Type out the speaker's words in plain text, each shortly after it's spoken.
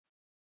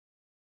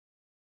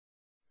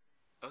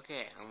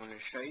Okay, I'm going to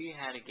show you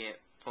how to get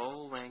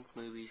full-length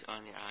movies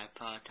on your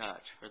iPod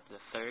Touch for the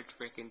third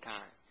freaking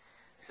time.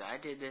 So I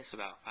did this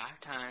about 5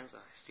 times. My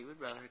stupid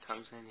brother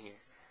comes in here.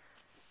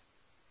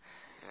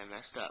 And I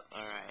messed up.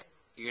 Alright,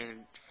 you're going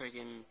to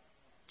freaking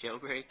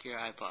jailbreak your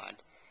iPod.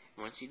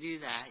 Once you do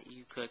that,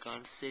 you click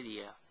on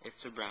Cydia.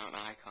 It's a brown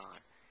icon.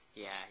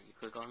 Yeah, you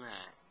click on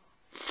that.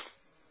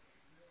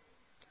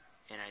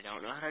 And I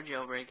don't know how to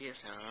jailbreak it,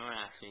 so don't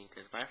ask me,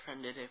 because my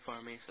friend did it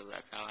for me, so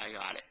that's how I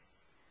got it.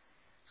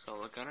 So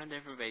look on a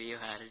different video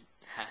how to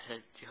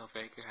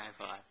jailbreak your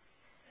iPod.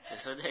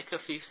 This will take a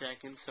few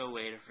seconds, so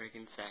wait a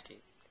freaking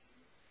second.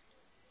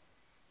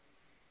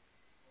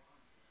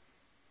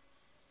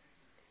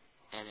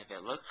 And if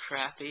it looks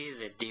crappy,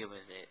 then deal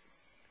with it.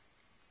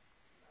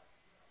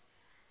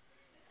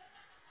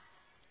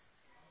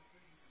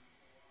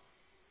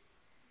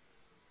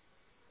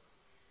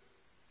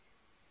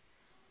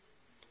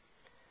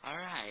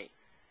 Alright,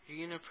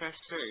 you're gonna press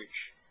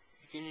search.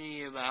 You're gonna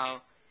need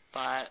about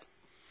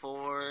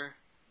four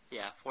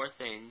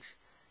things.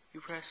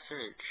 You press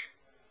search.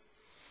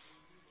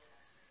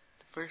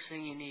 The first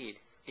thing you need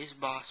is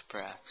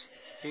BossPrefs.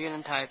 You're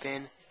gonna type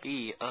in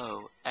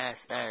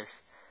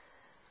BossPrefs.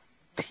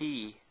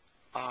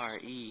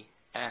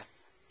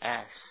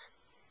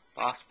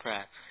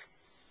 BossPrefs.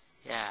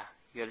 Yeah,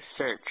 you gotta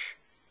search.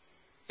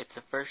 It's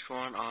the first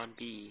one on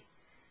B.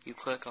 You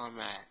click on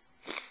that.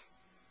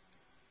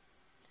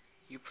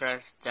 You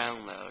press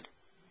download.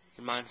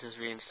 And mine says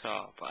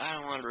reinstall, but I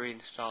don't want to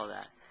reinstall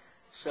that.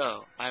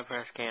 So, I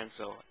press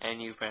cancel,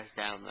 and you press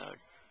download.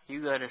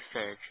 You go to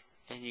search,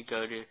 and you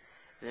go to,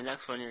 the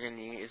next one you're going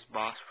to need is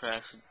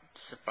BossPrefs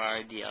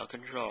Safari DL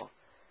Control.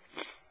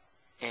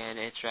 And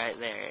it's right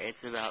there.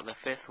 It's about the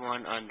 5th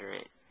one under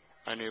it,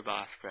 under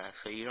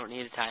BossPrefs, so you don't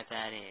need to type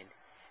that in.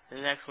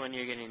 The next one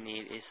you're going to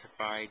need is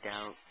Safari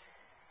download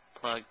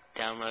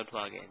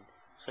plugin.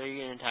 So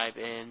you're going to type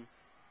in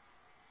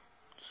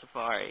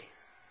Safari.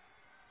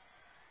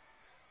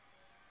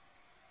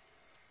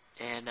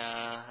 And,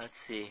 let's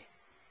see.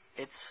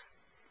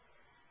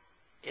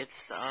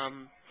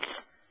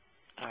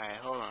 Alright,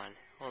 hold on.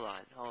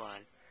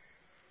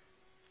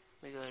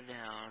 Let me go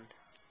down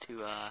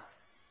to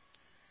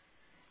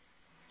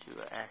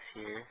S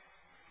here.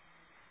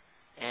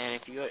 And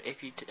if you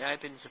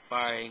type in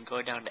Safari and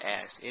go down to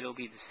S, it'll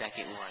be the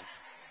second one.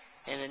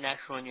 And the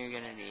next one you're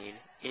gonna need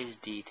is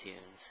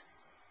dTunes.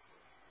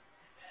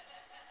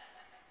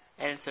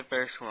 And it's the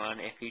first one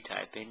if you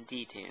type in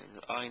dTunes.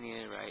 All you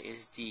need to write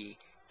is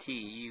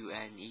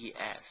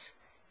DTUNES.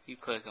 You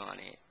click on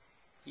it.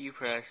 You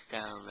press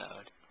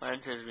download.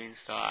 Mine says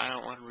reinstall. I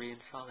don't want to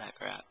reinstall that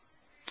crap.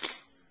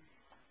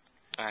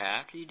 Alright,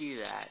 after you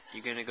do that,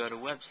 you're going to go to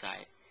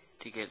website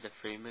to get the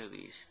free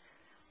movies.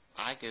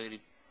 I go to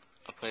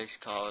a place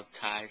called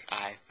Ty's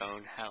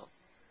iPhone Help.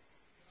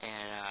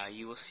 And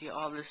you will see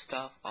all this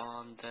stuff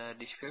on the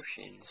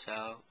description.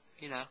 So,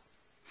 you know.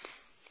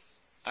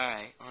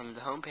 Alright, on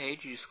the home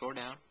page, you scroll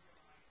down.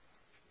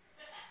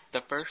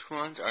 The first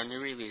ones are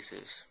new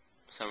releases.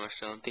 Some are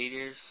still in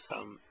theaters,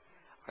 some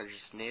are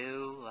just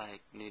new,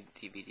 like new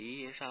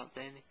DVD or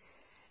something.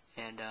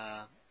 And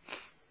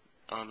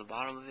on the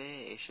bottom of it,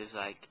 it's just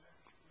like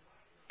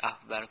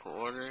alphabetical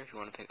order if you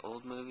want to pick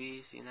old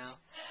movies, you know.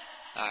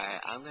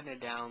 Alright, I'm gonna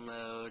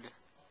download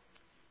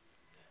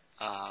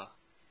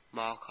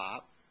Mall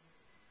Cop.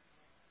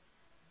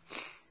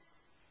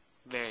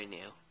 Very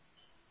new.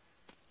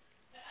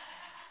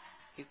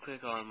 You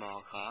click on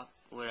Mall Cop,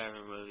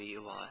 whatever movie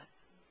you want.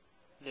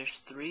 There's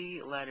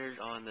 3 letters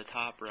on the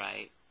top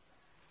right,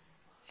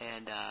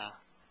 and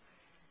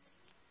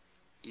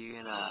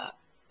you're gonna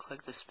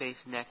click the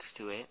space next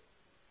to it,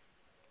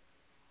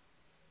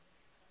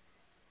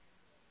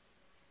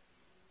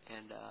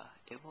 and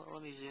it won't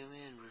let me zoom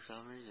in for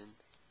some reason.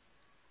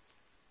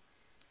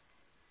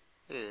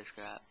 Look at this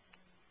crap.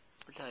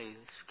 I'll tell you,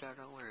 this crap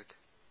don't work.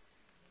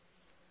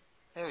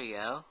 There we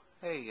go.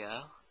 There you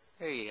go.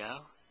 There you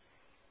go.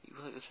 You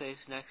click the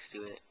space next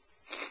to it,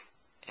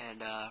 and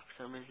for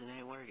some reason it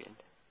ain't working.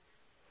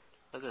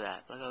 Look at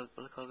that.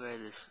 Look how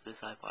great this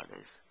iPod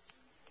is.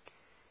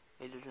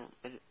 It doesn't.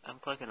 I'm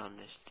clicking on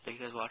this. Are you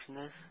guys watching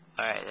this?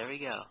 Alright, there we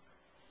go.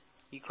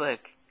 You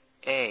click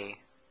A.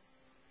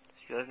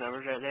 See those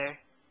numbers right there?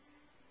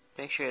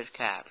 Make sure it's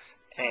caps.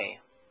 A.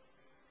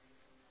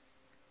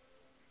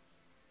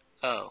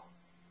 O.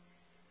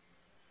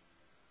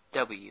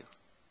 W.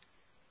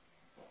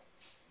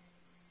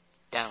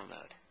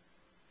 Download.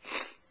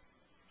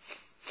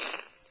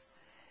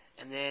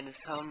 And then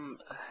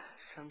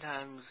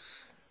sometimes,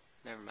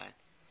 never mind.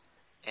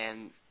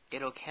 And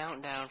it'll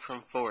count down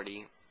from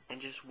 40, and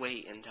just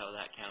wait until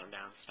that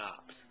countdown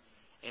stops.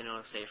 And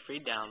it'll say free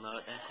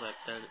download, and click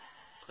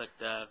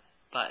the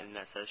button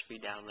that says free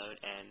download,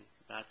 and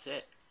that's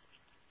it.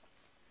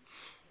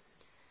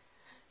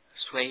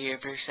 Just wait here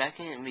for a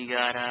second, and we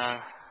got,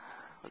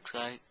 looks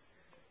like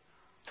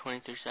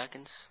 23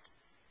 seconds.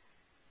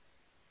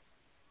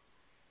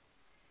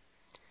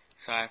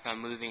 Sorry if I'm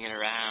moving it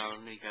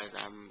around, because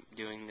I'm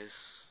doing this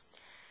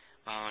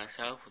by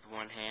myself with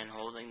one hand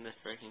holding the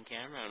freaking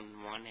camera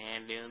and one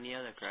hand doing the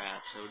other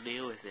crap, so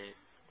deal with it.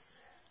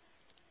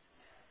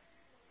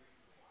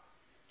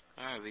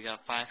 Alright, we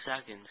got 5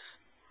 seconds.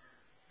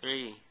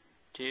 3,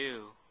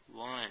 2,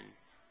 1,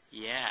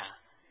 yeah.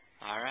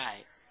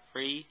 Alright,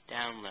 free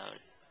download.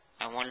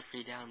 I want a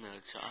free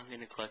download, so I'm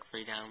gonna click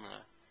free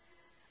download.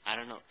 I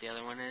don't know what the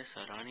other one is,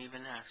 so don't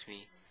even ask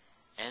me.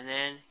 And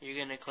then you're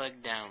gonna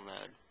click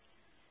download.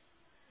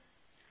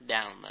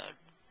 Download.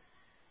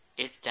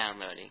 It's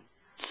downloading.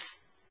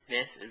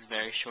 This is a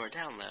very short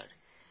download.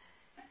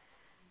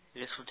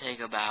 This will take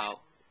about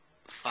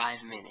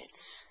 5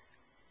 minutes.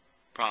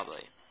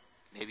 Probably.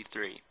 Maybe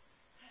 3.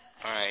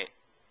 Alright.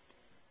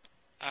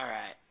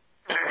 Alright.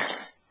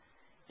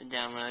 The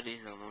download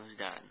is almost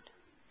done.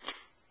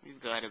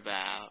 We've got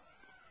about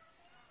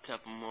a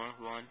couple more,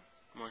 1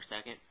 more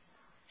second,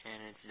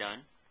 and it's done.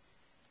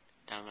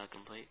 Download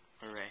complete.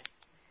 Hooray.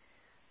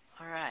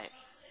 Alright.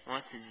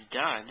 Once it's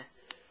done,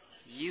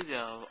 you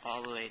go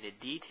all the way to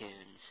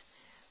dTunes.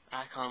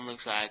 Icon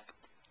looks like,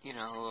 you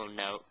know, a little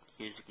note,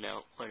 music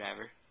note,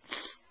 whatever.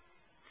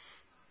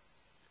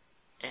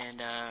 And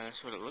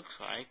that's what it looks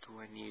like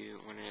when you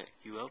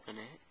open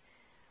it.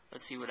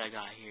 Let's see what I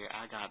got here.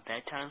 I got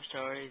Bedtime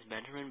Stories,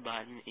 Benjamin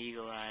Button,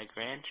 Eagle Eye,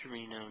 Gran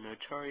Torino,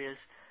 Notorious,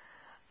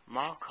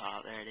 Mall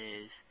Cop, there it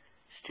is,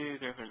 Stuart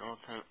Griffin,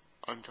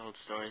 Untold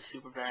Stories,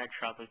 Superbad,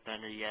 Tropic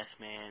Thunder, Yes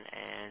Man,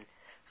 and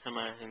some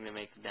other thing to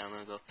make the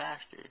download go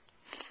faster.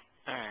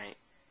 Alright,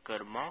 go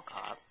to Mall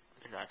Cop,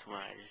 because that's what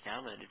I just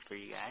downloaded for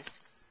you guys.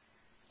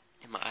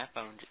 And my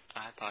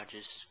iPod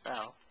just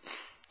fell.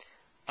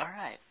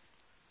 Alright.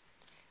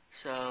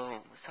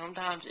 So,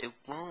 sometimes it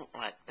won't,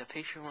 like, the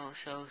picture won't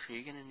show, so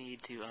you're gonna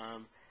need to,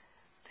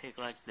 pick,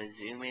 like, the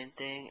zoom in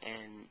thing,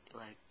 and,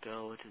 like,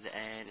 go to the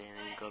end, and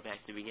then go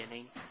back to the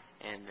beginning,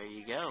 and there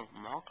you go,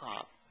 Mall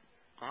Cop.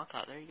 Mall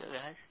Cop, there you go,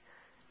 guys.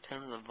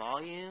 Turn on the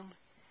volume,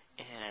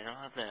 and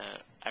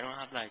I don't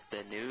have, like,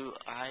 the new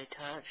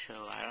iTouch,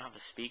 so I don't have a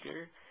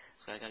speaker,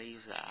 so I gotta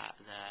use the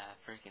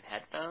freaking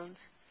headphones,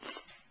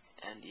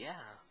 and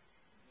yeah.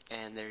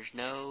 And there's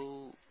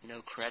no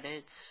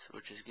credits,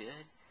 which is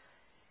good.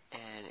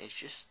 And it's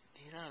just,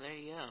 you know, there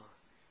you go.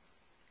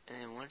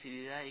 And then once you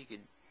do that, you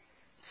could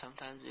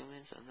sometimes zoom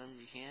in, sometimes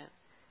you can't.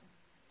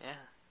 Yeah.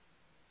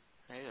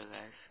 There you go,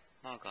 guys.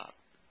 Mall Cop.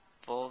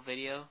 Full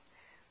video.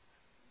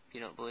 If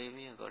you don't believe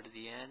me, I'll go to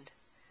the end.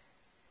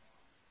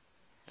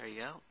 There you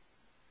go.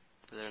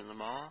 They're in the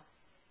mall.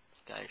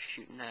 This guy's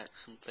shooting at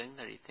something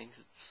that he thinks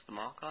it's the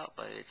Mall Cop,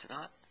 but it's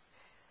not.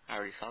 I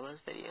already saw this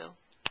video.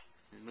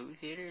 In the movie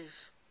theaters.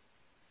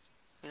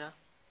 You know,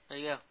 there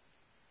you go.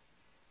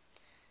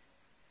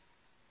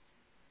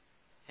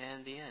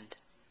 And the end.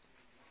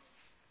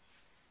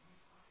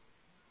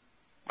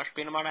 Much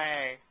peanut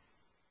money.